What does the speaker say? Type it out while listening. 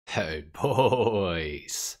Hey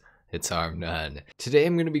boys, it's HarmNone. Today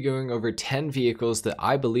I'm going to be going over 10 vehicles that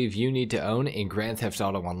I believe you need to own in Grand Theft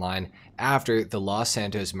Auto Online after the Los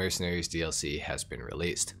Santos Mercenaries DLC has been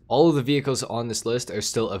released. All of the vehicles on this list are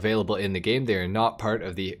still available in the game. They are not part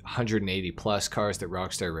of the 180 plus cars that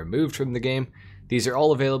Rockstar removed from the game. These are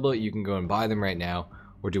all available. You can go and buy them right now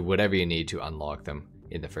or do whatever you need to unlock them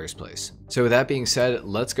in the first place. So with that being said,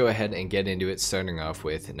 let's go ahead and get into it, starting off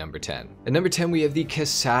with number 10. At number 10 we have the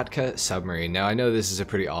Kasatka submarine. Now I know this is a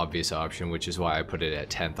pretty obvious option, which is why I put it at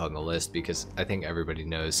 10th on the list, because I think everybody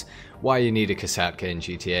knows why you need a Kasatka in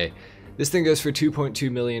GTA. This thing goes for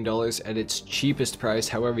 $2.2 million at its cheapest price.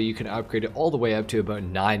 However, you can upgrade it all the way up to about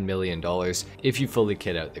 $9 million if you fully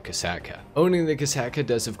kit out the Kasatka. Owning the Kasatka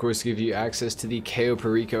does of course give you access to the Cayo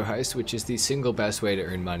Perico heist, which is the single best way to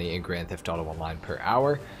earn money in Grand Theft Auto Online per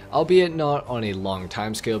hour, albeit not on a long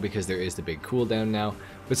time scale because there is the big cooldown now.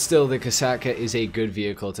 But still, the Kasatka is a good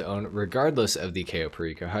vehicle to own regardless of the Cayo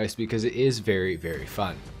Perico heist because it is very, very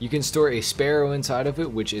fun. You can store a Sparrow inside of it,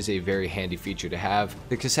 which is a very handy feature to have.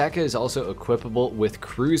 The Kasatka is also equipable with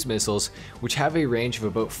cruise missiles, which have a range of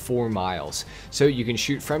about 4 miles. So you can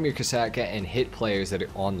shoot from your Kasatka and hit players that are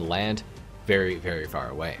on the land very, very far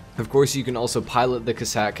away. Of course, you can also pilot the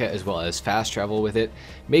Kasatka as well as fast travel with it,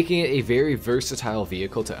 making it a very versatile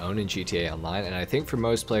vehicle to own in GTA Online, and I think for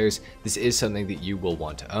most players, this is something that you will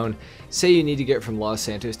want to own. Say you need to get from Los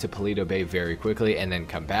Santos to Paleto Bay very quickly and then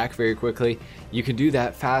come back very quickly, you can do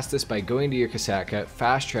that fastest by going to your Kasatka,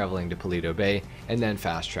 fast traveling to Paleto Bay, and then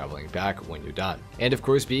fast traveling back when you're done. And of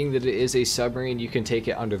course, being that it is a submarine, you can take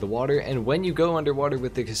it under the water, and when you go underwater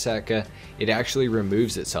with the Kasatka, it actually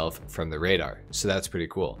removes itself from the radar. So that's pretty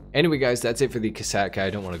cool. Anyway guys, that's it for the Kasatka. I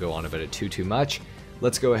don't want to go on about it too much.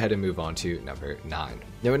 Let's go ahead and move on to number 9.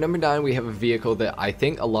 Now at number 9 we have a vehicle that I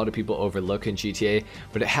think a lot of people overlook in GTA,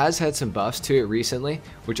 but it has had some buffs to it recently,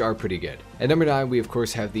 which are pretty good. At number 9 we of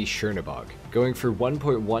course have the Chernobog, going for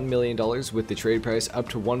 $1.1 million with the trade price, up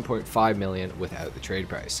to $1.5 million without the trade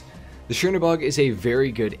price. The Chernobog is a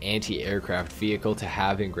very good anti-aircraft vehicle to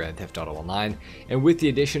have in Grand Theft Auto Online, and with the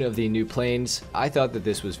addition of the new planes, I thought that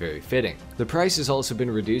this was very fitting. The price has also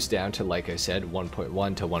been reduced down to, like I said,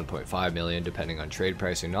 1.1 to 1.5 million depending on trade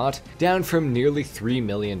price or not, down from nearly $3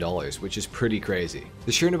 million, which is pretty crazy.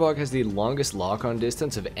 The Chernobog has the longest lock-on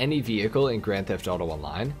distance of any vehicle in Grand Theft Auto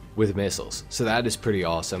Online with missiles, so that is pretty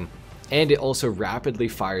awesome. And it also rapidly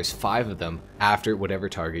fires 5 of them after whatever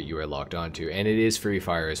target you are locked onto, and it is free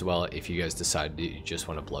fire as well if you guys decide you just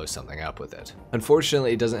want to blow something up with it.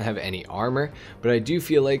 Unfortunately, it doesn't have any armor, but I do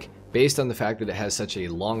feel like, based on the fact that it has such a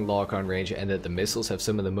long lock-on range and that the missiles have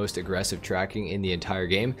some of the most aggressive tracking in the entire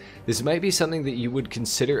game, this might be something that you would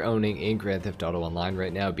consider owning in Grand Theft Auto Online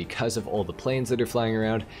right now because of all the planes that are flying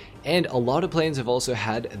around, and a lot of planes have also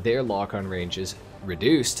had their lock-on ranges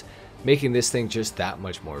reduced, making this thing just that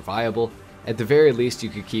much more viable. At the very least, you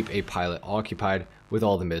could keep a pilot occupied with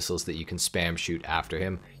all the missiles that you can spam shoot after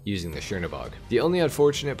him using the Chernobog. The only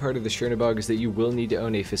unfortunate part of the Chernobog is that you will need to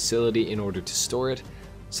own a facility in order to store it,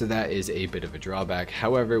 so that is a bit of a drawback.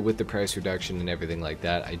 However, with the price reduction and everything like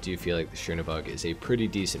that, I do feel like the Chernobog is a pretty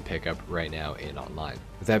decent pickup right now in online.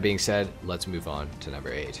 With that being said, let's move on to number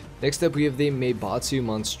 8. Next up we have the Meibatsu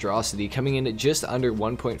Monstrosity, coming in at just under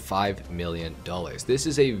 $1.5 million. This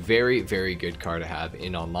is a very, very good car to have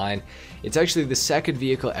in online. It's actually the second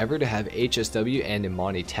vehicle ever to have HSW and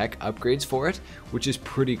Imani Tech upgrades for it, which is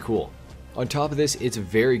pretty cool. On top of this, it's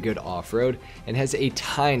very good off-road and has a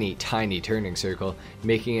tiny turning circle,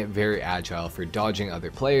 making it very agile for dodging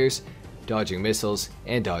other players, dodging missiles,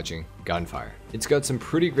 and dodging gunfire. It's got some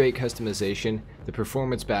pretty great customization, the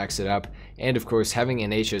performance backs it up, and of course having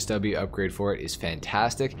an HSW upgrade for it is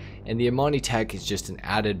fantastic, and the Imani Tech is just an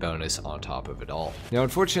added bonus on top of it all. Now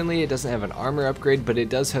unfortunately it doesn't have an armor upgrade, but it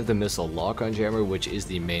does have the missile lock-on jammer, which is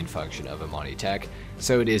the main function of Imani Tech,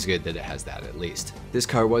 so it is good that it has that at least. This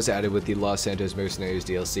car was added with the Los Santos Mercenaries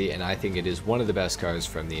DLC, and I think it is one of the best cars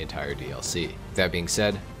from the entire DLC. That being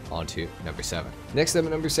said, on to number 7. Next up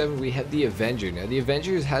at number 7 we have the Avenger. Now the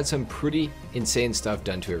Avenger has had some pretty insane stuff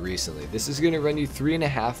done to it recently. This is going to run you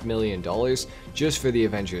 $3.5 million just for the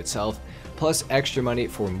Avenger itself, plus extra money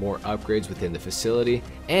for more upgrades within the facility,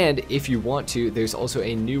 and if you want to, there's also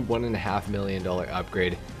a new $1.5 million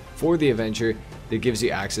upgrade for the Avenger that gives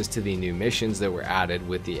you access to the new missions that were added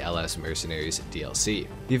with the LS Mercenaries DLC.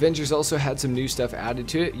 The Avenger's also had some new stuff added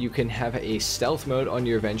to it. You can have a stealth mode on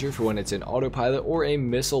your Avenger for when it's in autopilot, or a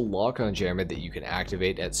missile lock-on jammer that you can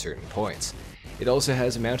activate at certain points. It also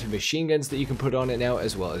has mounted machine guns that you can put on it now,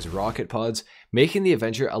 as well as rocket pods, making the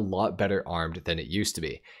Avenger a lot better armed than it used to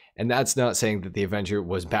be. And that's not saying that the Avenger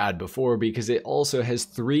was bad before, because it also has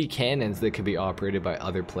 3 cannons that can be operated by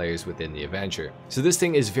other players within the Avenger. So this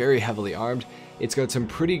thing is very heavily armed, it's got some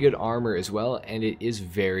pretty good armor as well, and it is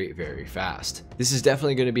very, very fast. This is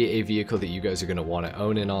definitely going to be a vehicle that you guys are going to want to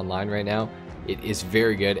own in online right now. It is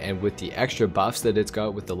very good, and with the extra buffs that it's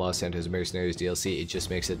got with the Los Santos Mercenaries DLC, it just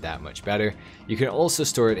makes it that much better. You can also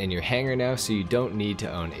store it in your hangar now, so you don't need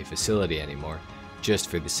to own a facility anymore, just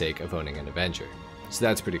for the sake of owning an Avenger. So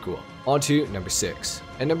that's pretty cool. On to number 6.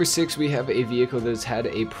 At number 6, we have a vehicle that's had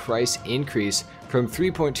a price increase from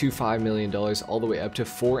 $3.25 million all the way up to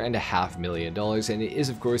 $4.5 million, and it is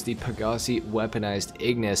of course the Pegasi weaponized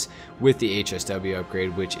Ignis with the HSW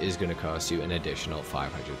upgrade, which is going to cost you an additional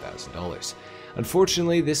 $500,000.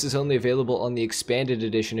 Unfortunately, this is only available on the expanded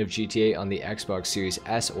edition of GTA on the Xbox Series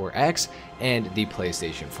S or X and the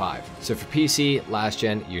PlayStation 5. So for PC, last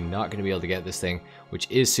gen, you're not going to be able to get this thing, which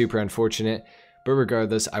is super unfortunate. But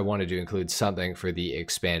regardless, I wanted to include something for the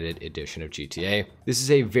expanded edition of GTA. This is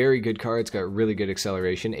a very good car, it's got really good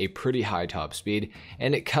acceleration, a pretty high top speed,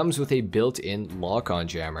 and it comes with a built-in lock-on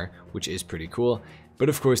jammer, which is pretty cool. But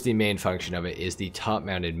of course, the main function of it is the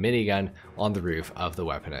top-mounted minigun on the roof of the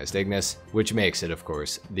weaponized Ignis, which makes it, of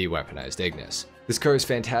course, the weaponized Ignis. This car is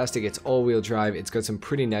fantastic, it's all-wheel drive, it's got some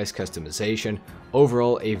pretty nice customization.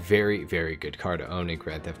 Overall, a very, very good car to own in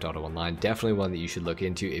Grand Theft Auto Online. Definitely one that you should look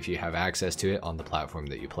into if you have access to it on the platform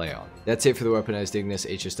that you play on. That's it for the weaponized Ignis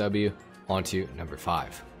HSW. On to number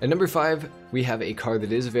 5. At number 5, we have a car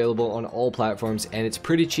that is available on all platforms, and it's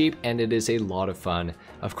pretty cheap and it is a lot of fun.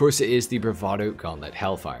 Of course, it is the Bravado Gauntlet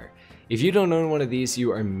Hellfire. If you don't own one of these,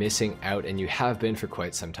 you are missing out, and you have been for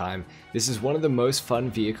quite some time. This is one of the most fun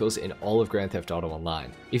vehicles in all of Grand Theft Auto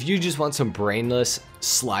Online. If you just want some brainless,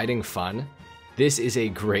 sliding fun, this is a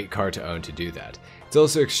great car to own to do that. It's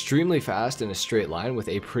also extremely fast in a straight line with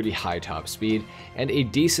a pretty high top speed and a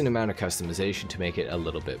decent amount of customization to make it a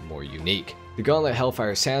little bit more unique. The Gauntlet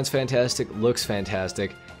Hellfire sounds fantastic, looks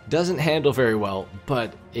fantastic, doesn't handle very well,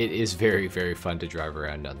 but it is very, very fun to drive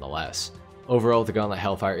around nonetheless. Overall, the Gauntlet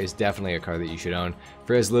Hellfire is definitely a car that you should own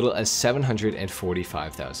for as little as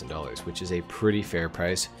 $745,000, which is a pretty fair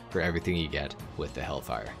price for everything you get with the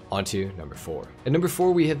Hellfire. On to number 4. At number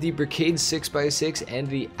 4, we have the Brigade 6x6 and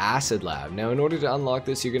the Acid Lab. Now, in order to unlock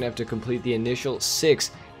this, you're going to have to complete the initial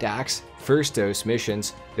 6 DAX First Dose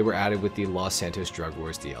missions that were added with the Los Santos Drug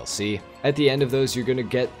Wars DLC. At the end of those, you're going to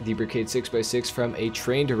get the Brigade 6x6 from a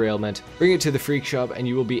train derailment, bring it to the Freak Shop, and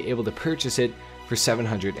you will be able to purchase it for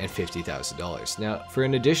 $750,000. Now, for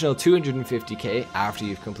an additional $250K after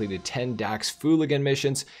you've completed 10 DAX Fooligan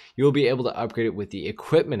missions, you will be able to upgrade it with the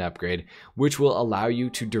equipment upgrade, which will allow you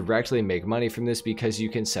to directly make money from this because you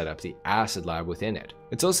can set up the Acid Lab within it.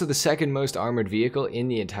 It's also the second most armored vehicle in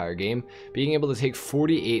the entire game, being able to take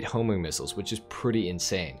 48 homing missiles, which is pretty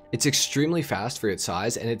insane. It's extremely fast for its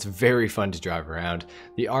size, and it's very fun to drive around.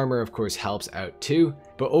 The armor, of course, helps out too,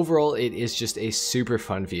 but overall it is just a super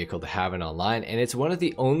fun vehicle to have in online, and it's one of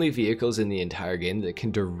the only vehicles in the entire game that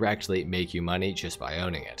can directly make you money just by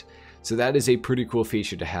owning it. So that is a pretty cool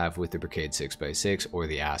feature to have with the Brigade 6x6 or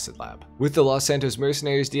the Acid Lab. With the Los Santos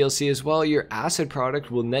Mercenaries DLC as well, your Acid product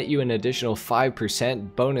will net you an additional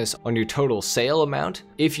 5% bonus on your total sale amount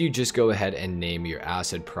if you just go ahead and name your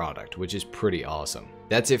Acid product, which is pretty awesome.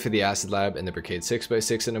 That's it for the Acid Lab and the Brigade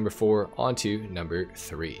 6x6 at number 4, on to number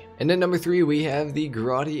 3. And at number 3, we have the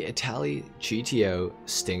Grotti Itali GTO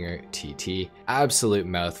Stinger TT. Absolute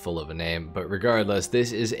mouthful of a name, but regardless,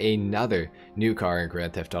 this is another new car in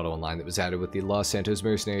Grand Theft Auto Online that was added with the Los Santos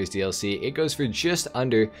Mercenaries DLC. It goes for just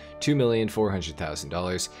under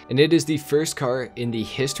 $2,400,000, and it is the first car in the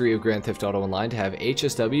history of Grand Theft Auto Online to have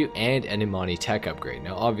HSW and an Imani Tech upgrade.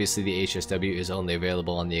 Now, obviously, the HSW is only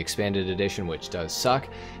available on the expanded edition, which does suck.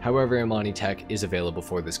 However, Imani Tech is available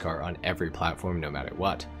for this car on every platform no matter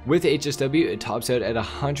what. With HSW, it tops out at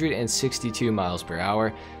 162 miles per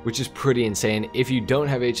hour, which is pretty insane. If you don't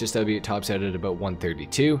have HSW, it tops out at about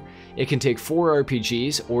 132. It can take 4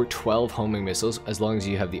 RPGs or 12 homing missiles as long as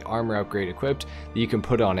you have the armor upgrade equipped that you can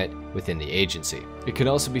put on it within the agency. It can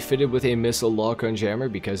also be fitted with a missile lock-on jammer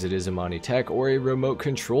because it is Imani Tech, or a remote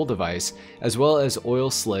control device, as well as oil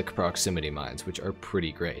slick proximity mines, which are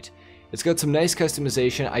pretty great. It's got some nice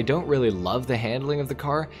customization. I don't really love the handling of the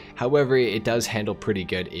car, however it does handle pretty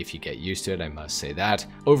good if you get used to it, I must say that.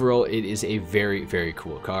 Overall, it is a very, very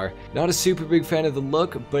cool car. Not a super big fan of the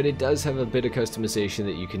look, but it does have a bit of customization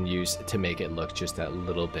that you can use to make it look just that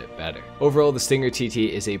little bit better. Overall, the Stinger TT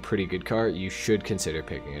is a pretty good car. You should consider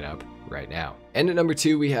picking it up right now. And at number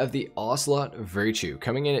 2, we have the Ocelot Virtue,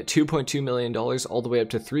 coming in at $2.2 million all the way up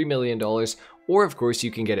to $3 million, or of course you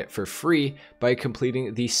can get it for free by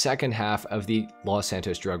completing the second half of the Los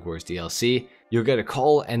Santos Drug Wars DLC. You'll get a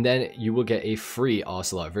call and then you will get a free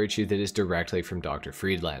Ocelot Virtue that is directly from Dr.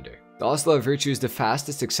 Friedlander. The Ocelot Virtue is the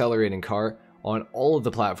fastest accelerating car on all of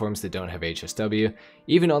the platforms that don't have HSW.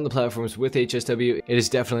 Even on the platforms with HSW, it is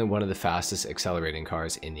definitely one of the fastest accelerating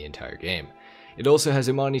cars in the entire game. It also has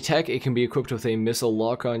Imani tech. It can be equipped with a missile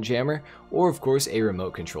lock-on jammer, or of course a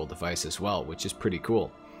remote control device as well, which is pretty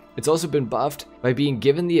cool. It's also been buffed by being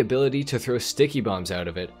given the ability to throw sticky bombs out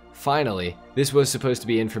of it. Finally, this was supposed to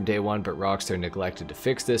be in from day one, but Rockstar neglected to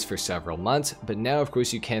fix this for several months, but now of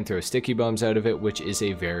course you can throw sticky bombs out of it, which is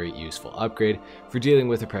a very useful upgrade for dealing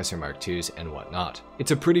with Oppressor Mark IIs and whatnot.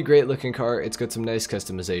 It's a pretty great looking car. It's got some nice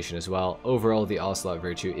customization as well. Overall, the Ocelot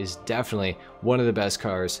Virtue is definitely one of the best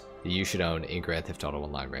cars that you should own in Grand Theft Auto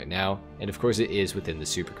Online right now, and of course it is within the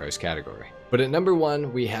supercars category. But at number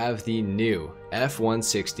 1, we have the new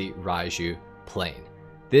F-160 Raiju plane.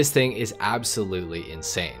 This thing is absolutely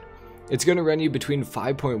insane. It's going to run you between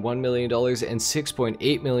 $5.1 million and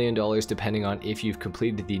 $6.8 million depending on if you've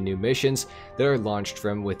completed the new missions that are launched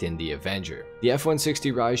from within the Avenger. The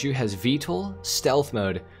F-160 Raiju has VTOL, stealth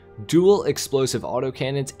mode, dual explosive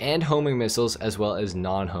autocannons, and homing missiles, as well as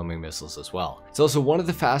non-homing missiles as well. It's also one of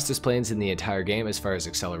the fastest planes in the entire game as far as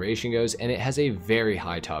acceleration goes, and it has a very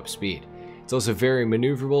high top speed. It's also very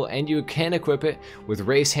maneuverable, and you can equip it with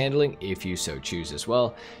race handling if you so choose as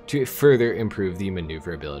well to further improve the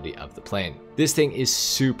maneuverability of the plane. This thing is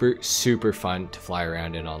super fun to fly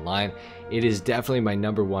around in online. It is definitely my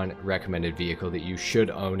number 1 recommended vehicle that you should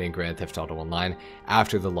own in Grand Theft Auto Online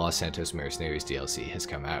after the Los Santos Mercenaries DLC has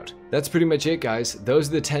come out. That's pretty much it, guys. Those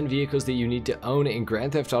are the 10 vehicles that you need to own in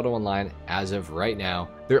Grand Theft Auto Online as of right now.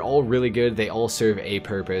 They're all really good. They all serve a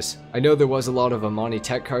purpose. I know there was a lot of Imani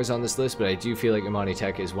tech cars on this list, but I do feel like Imani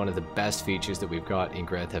tech is one of the best features that we've got in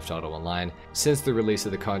Grand Theft Auto Online since the release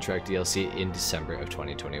of the Contract DLC in December of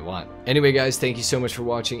 2021. Anyway, guys, thank you so much for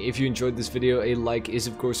watching. If you enjoyed this video, a like is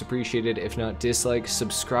of course appreciated. If not, dislike,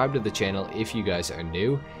 subscribe to the channel if you guys are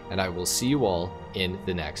new, and I will see you all in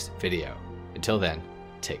the next video. Until then,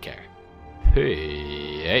 take care.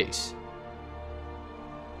 Peace.